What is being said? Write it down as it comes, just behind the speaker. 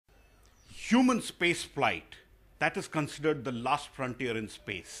human space flight, that is considered the last frontier in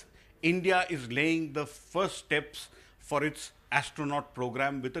space. India is laying the first steps for its astronaut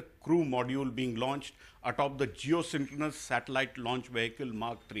program with a crew module being launched atop the Synchronous satellite launch vehicle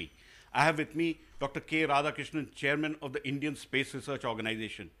Mark III. I have with me Dr. K. Radhakrishnan, Chairman of the Indian Space Research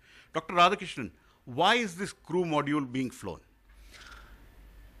Organization. Dr. Radhakrishnan, why is this crew module being flown?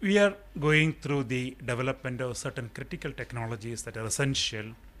 We are going through the development of certain critical technologies that are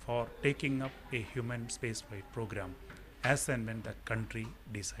essential for taking up a human spaceflight program as and when the country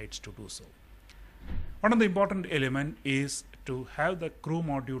decides to do so. One of the important elements is to have the crew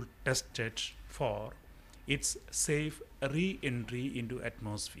module tested for its safe re-entry into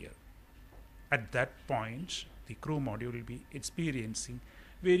atmosphere. At that point, the crew module will be experiencing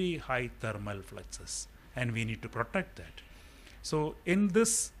very high thermal fluxes, and we need to protect that. So in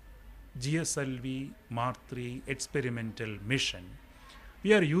this GSLV Mark III experimental mission,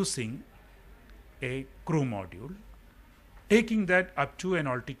 we are using a crew module, taking that up to an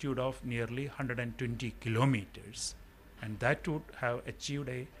altitude of nearly 120 kilometers, and that would have achieved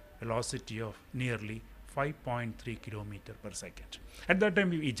a velocity of nearly 5.3 kilometers per second. At that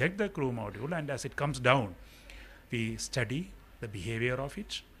time, we eject the crew module, and as it comes down, we study the behavior of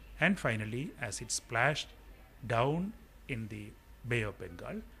it, and finally, as it splashed down in the Bay of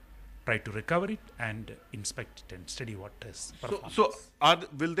Bengal, try to recover it and inspect it and study what is performance. So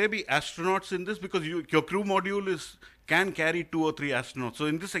will there be astronauts in this? Because your crew module can carry 2 or 3 astronauts. So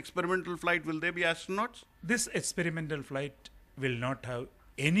in this experimental flight, will there be astronauts? This experimental flight will not have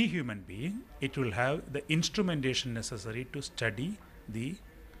any human being. It will have the instrumentation necessary to study the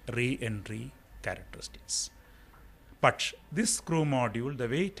re-entry characteristics. But this crew module, the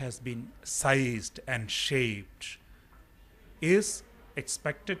way it has been sized and shaped, is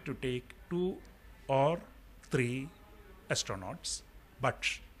expected to take 2 or 3 astronauts, but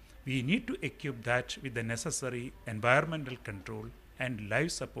we need to equip that with the necessary environmental control and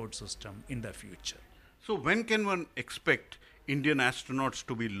life support system in the future. So when can one expect Indian astronauts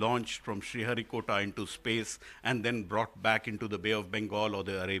to be launched from Sriharikota into space and then brought back into the Bay of Bengal or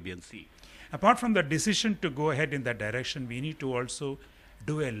the Arabian Sea? Apart from the decision to go ahead in that direction, we need to also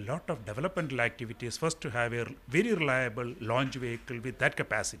do a lot of developmental activities. First, to have a very reliable launch vehicle with that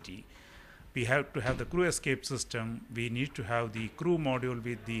capacity. We have to have the crew escape system. We need to have the crew module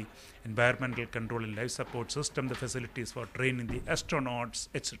with the environmental control and life support system, the facilities for training the astronauts,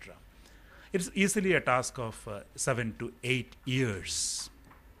 etc. It's easily a task of 7 to 8 years.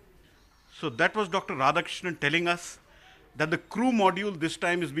 So that was Dr. Radhakrishnan telling us that the crew module this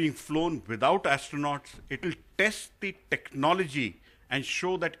time is being flown without astronauts. It will test the technology and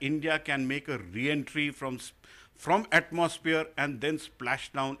show that India can make a re-entry from atmosphere and then splash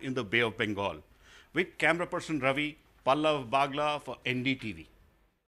down in the Bay of Bengal. With camera person Ravi, Pallava, Bagla for NDTV.